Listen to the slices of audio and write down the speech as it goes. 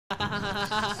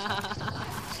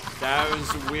That was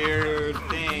a weird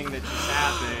thing that just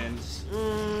happened.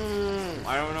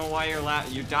 I don't know why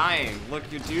you're dying. Look,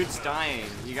 your dude's dying.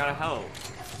 You gotta help.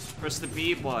 Press the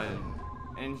B button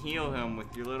and heal him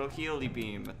with your little healy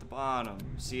beam at the bottom.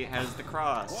 See, it has the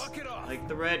cross, like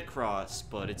the red cross,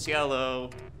 but it's yellow.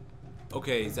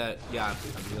 Okay, is that, yeah,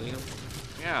 I'm healing him?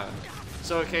 Yeah.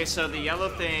 So, okay, so the yellow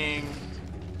thing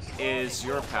is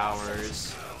your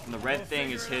powers, and the red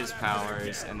thing is his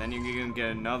powers, and then you're gonna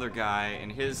get another guy,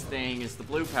 and his thing is the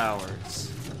blue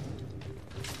powers.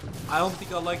 I don't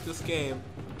think I like this game.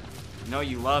 No,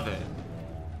 you love it.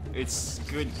 It's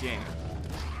a good game.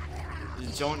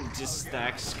 Don't just the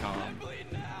XCOM.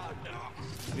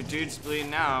 Your dude's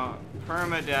bleeding out.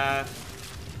 Permadeath.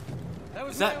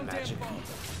 Is that magic?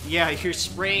 Yeah, you're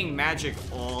spraying magic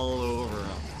all over him.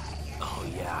 Oh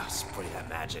yeah, spray that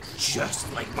magic.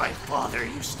 Just like my father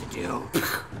used to do.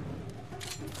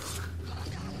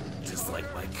 Just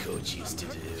like my coach used to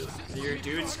do. Your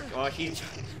dude's, oh,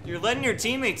 you're letting your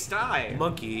teammates die.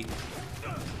 Monkey.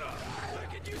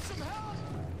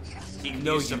 He can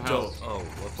No, use you some don't. help. Oh,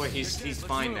 whoops. But he's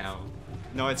fine now.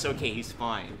 No, it's okay. He's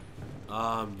fine.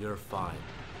 You're fine.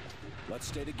 Let's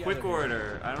stay together. Quick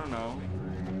order. I don't know.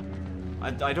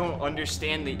 I don't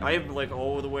understand the. I have like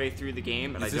all the way through the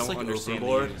game, and Is I this don't like understand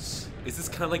Overlord? the use. Is this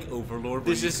kind of like Overlord?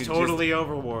 This is totally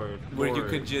Overlord. Where you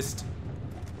could just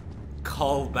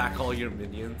call back all your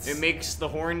minions. It makes the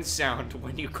horn sound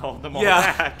when you call them all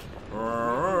Yeah. back.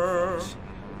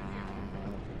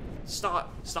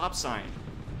 Stop sign.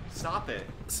 Stop it.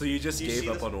 So you just Do you gave see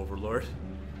up this? on Overlord?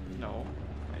 No,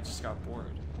 I just got bored.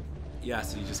 Yeah,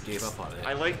 so you just gave up on it.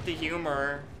 I liked the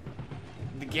humor.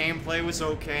 The gameplay was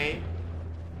okay.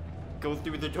 Go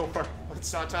through the door.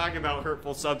 Let's not talk about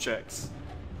hurtful subjects.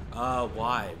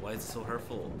 Why? Why is it so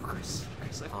hurtful? Because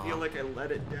I feel like I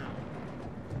let it down.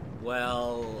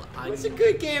 Well, It's a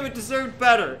good game. It deserved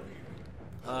better.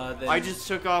 Then... I just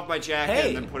took off my jacket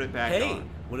and then put it back on.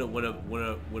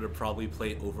 Wanna probably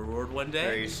play Overlord one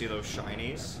There, day? you see those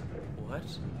shinies? What?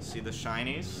 See the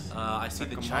shinies? I see the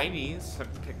Pick 'em up. Chinese.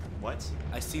 What?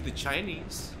 I see the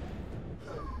Chinese.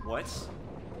 What?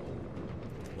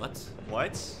 What?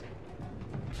 What?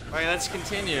 Alright, let's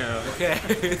continue. Okay,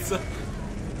 it's a...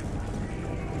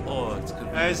 Oh, it's good.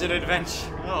 As an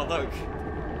adventure. Oh, look.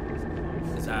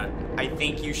 Is that... I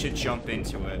think you should jump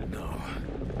into it. No.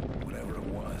 Whatever it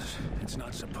was, it's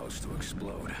not supposed to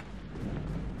explode.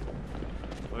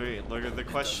 Wait, look at the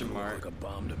question Doesn't mark. look like a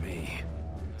bomb to me.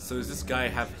 So does this guy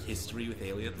have history with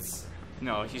aliens?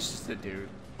 No, he's just a dude.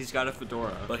 He's got a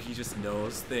fedora. But he just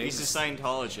knows things? He's a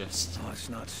Scientologist. Let's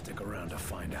not stick around to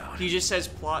find out. He just has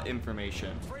plot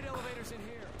information. Freight elevators in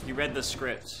here. He read the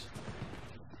script.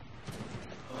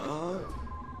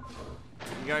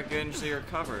 You gotta get into your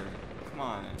cover. Come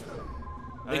on.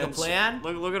 Make a plan?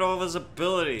 Look at all of his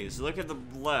abilities. Look at the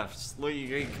left. Look,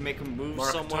 you can make him move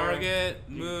Mark somewhere. target,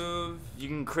 move. You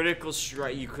can critical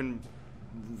strike. You can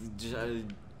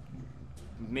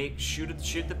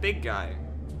shoot the big guy.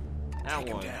 That Take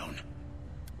him one. down.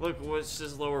 Look, what's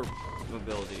his lower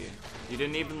ability? You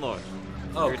didn't even look.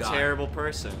 Oh, You're a God. terrible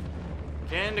person.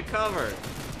 Get into cover.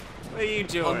 What are you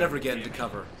doing? I'll never get into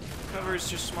cover. Cover's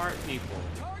for smart people.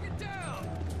 Target down.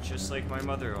 Just like my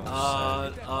mother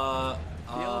always said.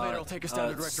 The elevator will take us down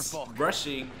to Director Falk.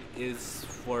 Rushing is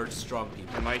for strong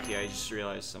people. Hey, Mikey, I just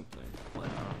realized something. What?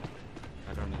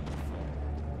 I don't need more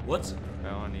phone. What? I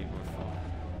don't need more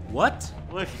phone. What?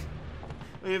 Look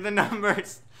at the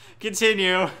numbers.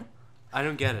 Continue. I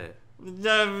don't get it.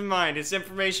 Never mind. It's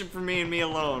information for me and me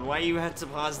alone. Why you had to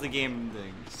pause the game and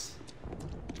things?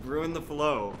 You ruined the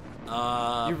flow.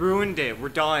 You ruined it. We're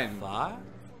done. Five?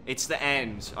 It's the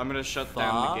end. I'm gonna shut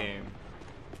down the game.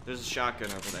 There's a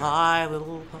shotgun over there. My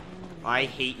little pony. I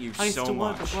hate you I used so to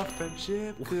much. wonder what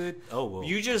friendship could. Oh, whoa.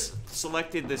 You just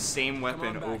selected the same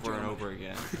weapon back, over and gentlemen. over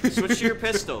again. Switch to your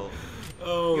pistol.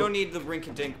 Oh. You don't need the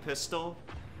rink-a-dink pistol.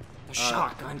 The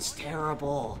shotgun's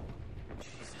terrible.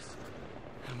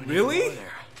 Really?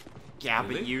 Yeah,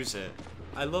 Really? but use it.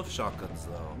 I love shotguns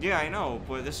though. Yeah, I know,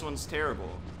 but this one's terrible.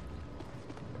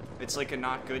 It's like a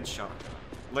not good shotgun.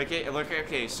 Like,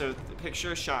 okay, so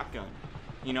picture a shotgun.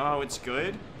 You know how it's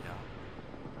good? Yeah.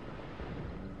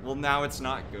 Well, now it's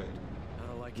not good. I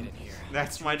don't like it in here.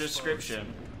 That's my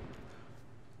description.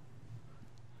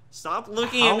 Stop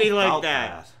looking How at me like about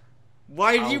that.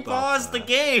 Why did How you about pause the that?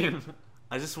 game?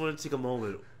 I just wanted to take a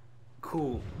moment.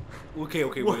 Cool. Okay,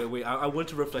 wait. I want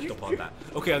to reflect upon that.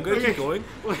 Okay, I'm gonna keep going.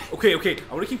 Okay,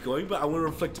 I want to keep going, but I want to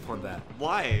reflect upon that.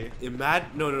 Why?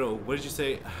 No. What did you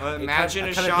say? Imagine I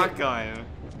a kinda shotgun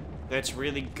that's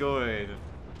really good,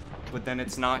 but then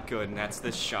it's not good, and that's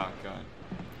this shotgun.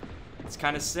 It's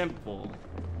kind of simple.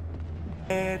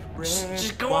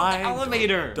 Just go up the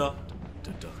elevator.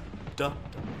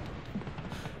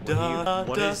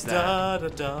 What is that?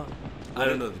 I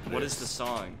don't know. What is the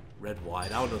song? Red wine.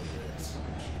 I don't know the lyrics.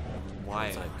 Why?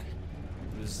 It's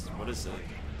like, What is it?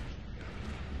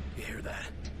 You hear that?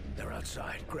 They're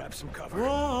outside. Grab some cover.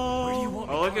 whoa. Where do you want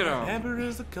me Oh, look at going? him. Amber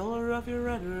is the color of your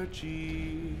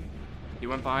energy. He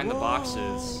went behind the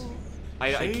boxes.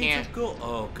 I Shades can't. of gold.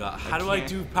 Oh god. How do I can't.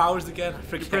 do powers again? I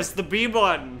forget. Press the B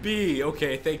button. B.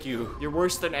 Okay, thank you. You're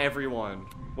worse than everyone.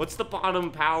 What's the bottom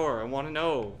power? I want to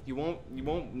know. You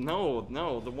won't know.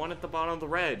 No, the one at the bottom of the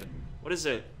red. What is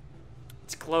it?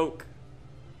 It's cloak.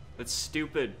 That's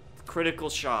stupid.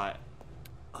 Critical shot.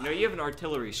 You know you have an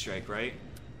artillery strike, right?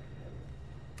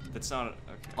 That's not.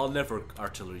 Okay. I'll never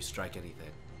artillery strike anything.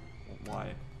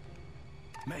 Why?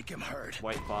 Make him hurt.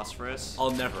 White phosphorus.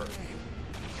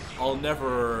 I'll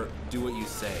never do what you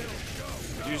say.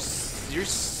 You're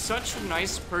such a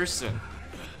nice person.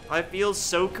 I feel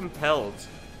so compelled.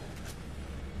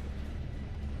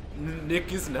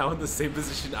 Nick is now in the same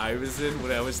position I was in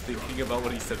when I was thinking about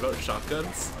what he said about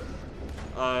shotguns.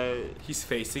 He's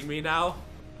facing me now.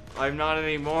 I'm not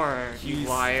anymore. You He's-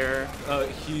 liar.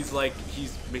 He's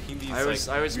making these I was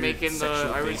weird making the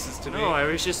sexual I faces was to me. no, I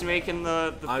was just making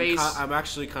the face I'm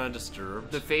actually kind of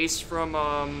disturbed. the face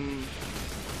from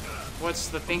what's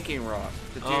the thinking rock?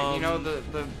 The dude, you know the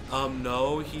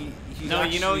no, he's no,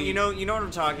 actually, you know what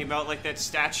I'm talking about, like that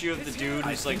statue of the dude I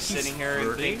who's like think he's sitting here and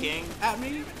flirting thinking. at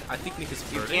me. I think Nick is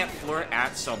You flirting. can't flirt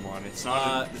at someone. It's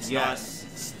not.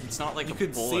 Yes. It's not like You a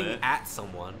could bullet. sing at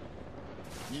someone.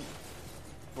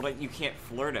 But like you can't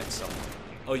flirt at someone.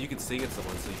 Oh, you can sing at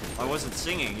someone, so you can. I wasn't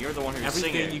singing. You're the one who was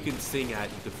Everything singing. you can sing at,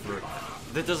 you can flirt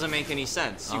at. That doesn't make any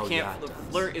sense. You Oh, can't. yeah, it does.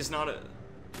 Flirt is not a.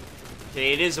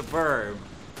 Okay, it is a verb.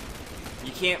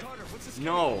 You can't.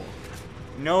 No.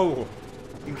 No.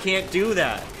 You can't do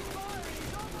that.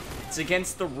 It's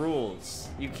against the rules.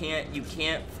 You can't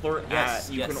flirt Yes,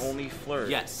 at. You can yes. only flirt.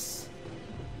 Yes.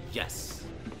 Yes.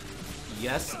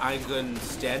 Yes, I'm going to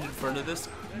stand in front of this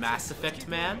Mass Effect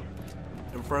man,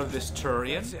 in front of this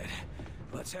Turian. That's it.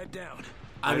 Let's head down.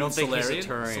 I don't think he's a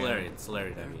Solarian. Turian.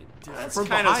 Solarian, I mean. That's From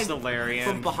kind of behind- Solarian.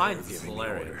 From behind, it's Giving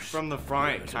Solarian. orders. From the front,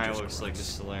 it Orders are kind of just looks like a orders.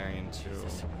 Solarian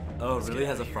too. Oh, really? get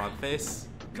Has a out of frog face?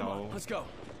 Come No. on, let's go.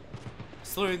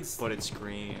 Solarian's. But it's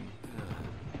green.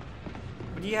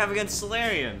 What do you have against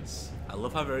Solarians? I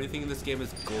love how everything in this game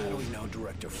is How do gold. we know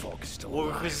Director Falk is still Well,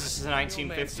 alive? because this is the Man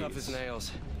stuff his 1950s.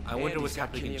 nails. I wonder And what's he's got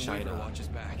happening in Kenny and Weaver China watch his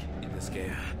back. in this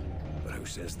game. But who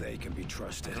says they can be I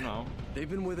trusted? don't know. They've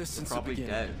been with us since Probably the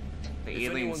beginning. dead. The If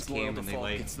aliens anyone's loyal came to and they Falk,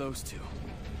 like it's those two.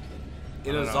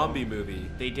 In I a don't zombie movie,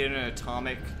 they did an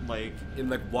atomic like. in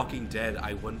like Walking Dead,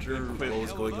 I wonder what was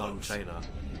hell going are on in those? China.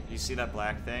 You see that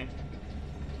black thing?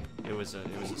 It was a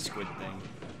squid thing.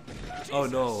 Oh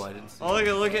no, I didn't see. Oh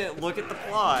look at the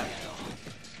plot.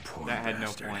 Poor That had no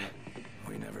bastard. point.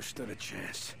 We never stood a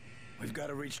chance. We've got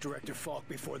to reach Director Falk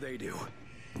before they do.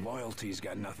 Loyalty's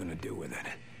got nothing to do with it.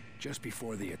 Just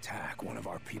before the attack, one of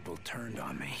our people turned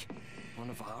on me. One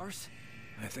of ours?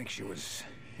 I think she was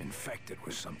infected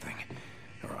with something.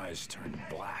 Her eyes turned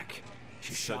black.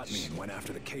 She shot me and went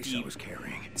after the case I deep- was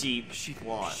carrying. Deep She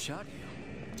plot. shot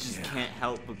you. Just Yeah. can't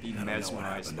help but be I don't know what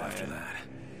mesmerized happened by after it. that.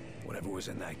 Whatever was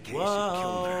in that case, it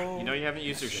killed her. Whoa. You know you haven't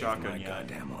used your Saved shotgun my yet.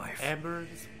 goddamn life. Amber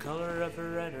is the color of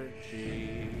her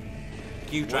energy.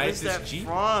 Can you What drive is this that Jeep?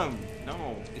 from?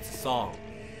 No. It's a song.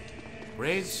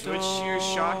 Brainstorm. Switch to your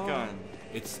shotgun.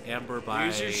 It's Amber by.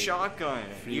 Use your shotgun.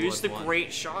 Use the 311.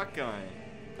 great shotgun.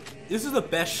 This is the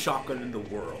best shotgun in the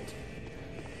world.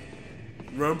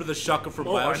 Remember the shotgun from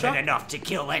Bioshock? enough to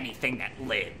kill anything that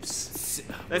lives.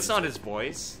 That's not his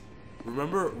voice.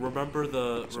 Remember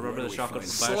the where do we shotgun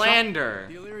find from Bioshock? Slander.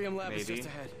 The Illyrium lab is Maybe. just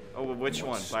ahead. Oh, well, which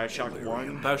one? Bioshock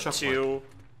 1, Bioshock 2,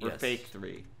 or Yes. Fake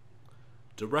 3?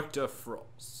 Director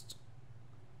Frost.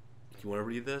 You want to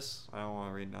read this? I don't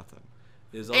want to read nothing.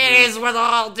 It It is with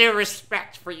all due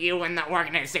respect for you and the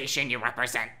organization you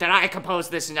represent that I compose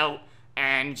this note,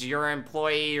 and your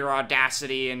employee, your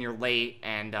audacity, and your late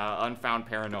and unfound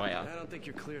paranoia. I don't think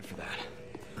you're cleared for that.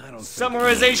 I don't think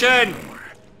Summarization!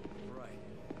 Right.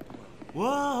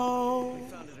 Whoa!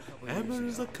 Found it a couple Amber years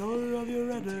is the color of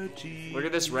your energy. Look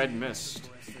at this red mist.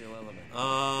 Terrestrial element.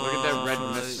 Look at that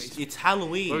red mist. It's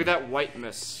Halloween. Look at that white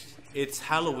mist. It's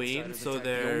Halloween, so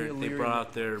they brought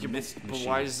out their mist But machine.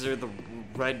 why is there the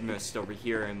red mist over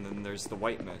here and then there's the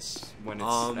white mist when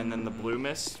it's and then the blue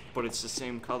mist, but it's the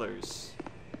same colors?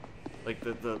 Like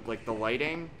the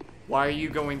lighting? Why are you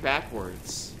going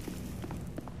backwards?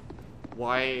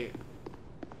 Why?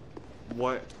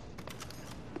 What?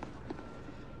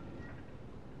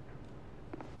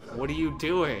 What are you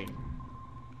doing?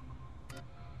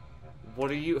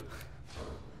 What are you...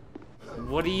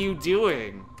 What are you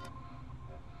doing?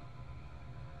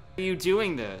 Why are you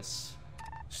doing this?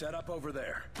 Set up over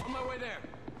there. On my way there.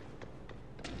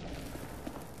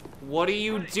 What are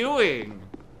you doing?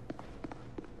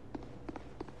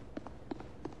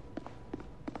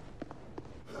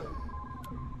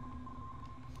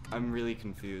 I'm really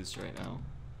confused right now.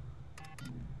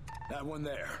 That one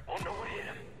there. On the way.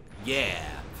 Yeah,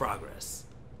 progress.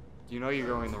 You know you're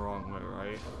going the wrong way,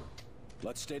 right?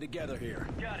 Let's stay together here.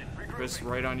 Press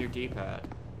right on your D-pad.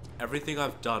 Everything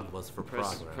I've done was for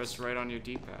progress. Press right on your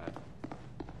D-pad.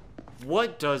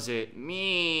 What does it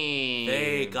mean?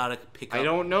 They gotta pick up. I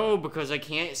don't know because I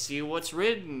can't see what's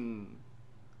written.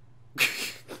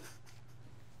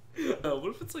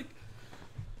 What if it's like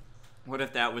What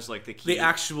if that was like the key? the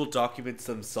actual documents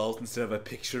themselves instead of a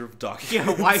picture of documents? Yeah,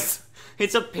 why?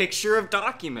 It's a picture of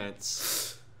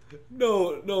documents.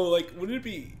 No, like wouldn't it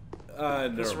be?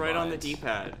 Press right on the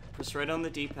D-pad. Press right on the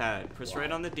D-pad. Press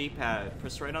right on the D-pad.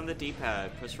 Press right on the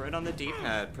D-pad. Press right on the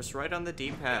D-pad. Press right on the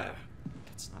D-pad.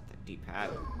 That's not the D-pad.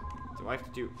 Do I have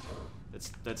to do?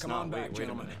 That's Come not. on back, Wait a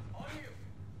gentlemen. minute.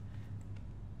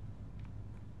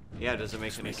 Yeah, does it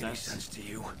make any Make any sense? sense to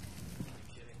you?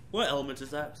 What element is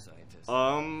that? Scientists.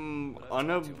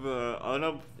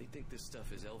 They think this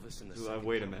stuff is Elvis and the second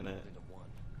Wait a coming minute. into one.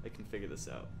 I can figure this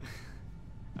out.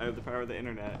 I have the power of the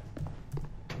internet.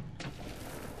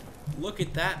 Look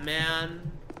at that,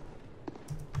 man.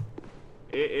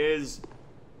 It is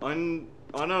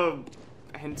unobtainium.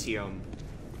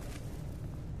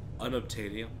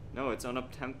 Unobtainium. No, it's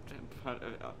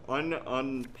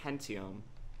unpentium.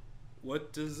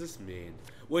 What does this mean?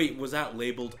 Wait, was that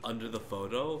labeled under the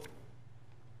photo?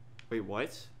 Wait,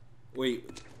 what?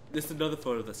 Wait, this is another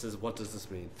photo that says, what does this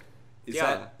mean? Is Yeah.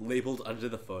 that labeled under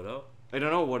the photo? I don't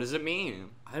know. What does it mean?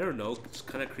 I don't know. It's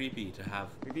kind of creepy to have.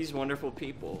 Look at these wonderful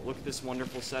people. Look at this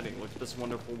wonderful setting. Look at this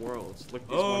wonderful world. Look at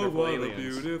these Oh, wonderful what a aliens.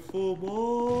 beautiful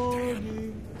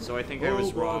morning. So I think I was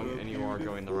Oh, what wrong, a and you are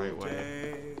going the right way.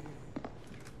 day.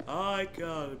 I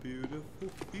got a beautiful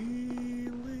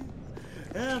feeling.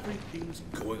 Everything's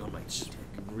going on my stomach.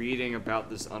 Reading about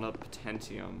this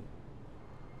unobtainium.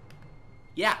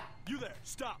 Yeah. You there,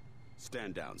 stop!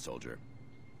 Stand down, soldier.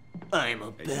 I'm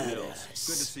a Agent Mills, good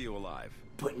to see you alive.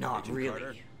 but not Agent really.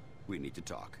 Carter, we need to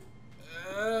talk.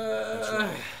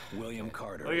 William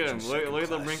Carter. Look at him. was a Look at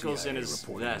the second-class wrinkles in CIA his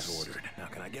reporting as vest. ordered. Now,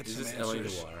 can I get Is some this LA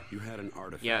answers? Noir? You had an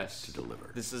artifact Yes. to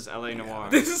deliver. This is LA Noir.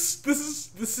 This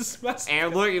is Mass.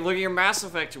 And look at your Mass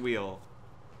Effect wheel.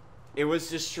 It was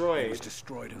It destroyed. was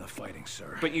destroyed in the fighting,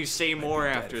 sir. But you say more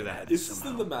I'd be dead after if it that. hadn't Is this in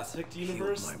somehow the Mass Effect healed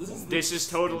universe? my This is wound. This is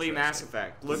totally Interesting. Mass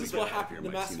Effect. Look This is at what that. happened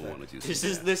in Mass Maxima Effect. wanted to This see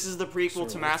is that. the prequel to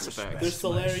Sir, Mass with Effect. respect, There's my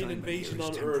Solarian assignment invasion here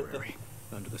is on Earth. temporary.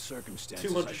 Under the circumstances,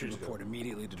 200 I should years ago. report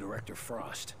immediately to Director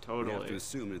Frost. We have to Totally.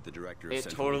 assume that the director of It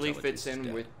Central totally Intelligence fits is in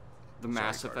dead. with the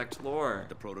Mass Sorry, Effect lore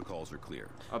The protocols are clear.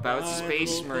 about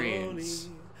Space Marines.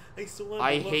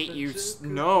 I hate you.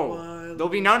 No, there'll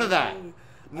be none of that.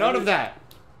 None of that.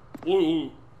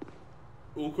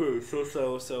 Okay, so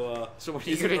So what are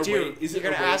you is it gonna do? Is You're it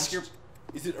gonna ask your. arranged-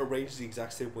 Is it arranged the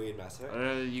exact same way in Mass Effect?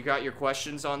 You got your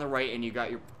questions on the right, and you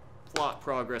got your plot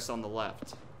progress on the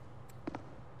left.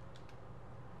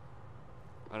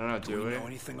 I don't know. Do Do we we? know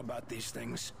anything about these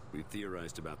things? We've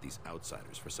theorized about these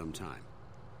outsiders for some time,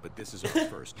 but this is our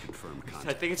first confirmed I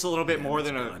contact. think it's a little bit Yeah, more it's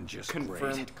than a gone just confirmed great. We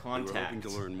were hoping contact. to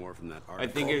learn more from that I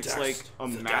article. think it's like Context. a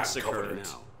The damn massacre. covenant.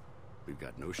 now. We've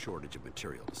got no shortage of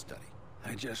material to study.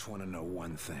 I just want to know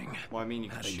one thing. Well, I mean, you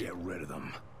How can to shoot. get rid of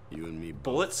them. You and me both,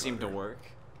 Bullets seem to Carter. work.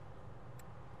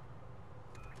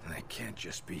 They can't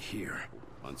just be here.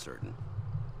 Uncertain.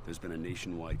 There's been a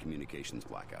nationwide communications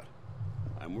blackout.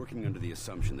 I'm working under the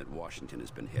assumption that Washington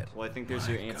has been hit. Well, I think there's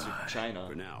your answer God. to China.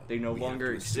 For now, They no we have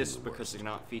longer to assume exist the because worst. they're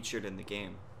not featured in the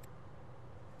game.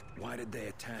 Why did they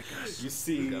attack us? You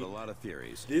see, We've got a lot of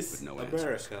theories, this but no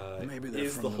answers. America Maybe they're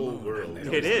is from the the whole moon, world. and they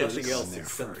don't There's It nothing is. else There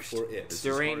except first. for it. This is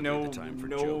There ain't hardly no the time for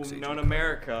jokes, Agent Carter.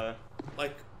 America.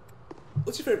 Like,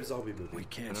 what's your favorite zombie movie? We I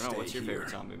can't don't stay know. What's your here. favorite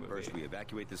zombie movie? First, we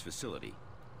evacuate this facility.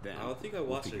 Then I don't think I we'll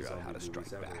watched any figure out how to zombie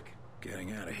strike movies ever. back.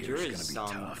 Getting out of here You're is a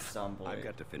gonna be tough. zombie. I've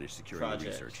got to finish securing the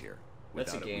Project. research here.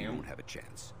 That's a Without it, we game. won't have a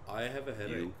chance. I have a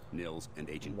headache. You, Nils, and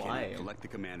Agent Why? Kinney collect the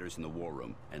commanders in the war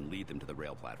room and lead them to the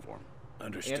rail platform.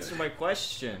 Understood. Answer my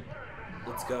question.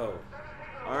 Let's go.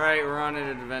 All right, we're on an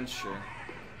adventure.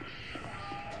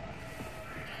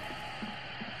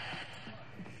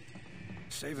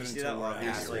 Save it see that until we're one out of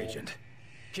asshole? here, Agent.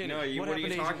 No, what are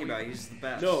you talking about? He's the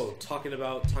best. No, talking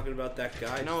about that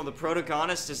guy. No, the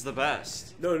protagonist is the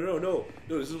best. No.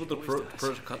 This is what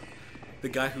the the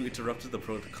guy who interrupted the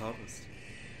protagonist.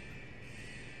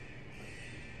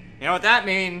 You know what that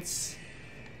means?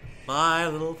 My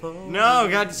little phone. No,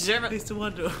 god damn it. Needs to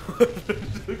wonder.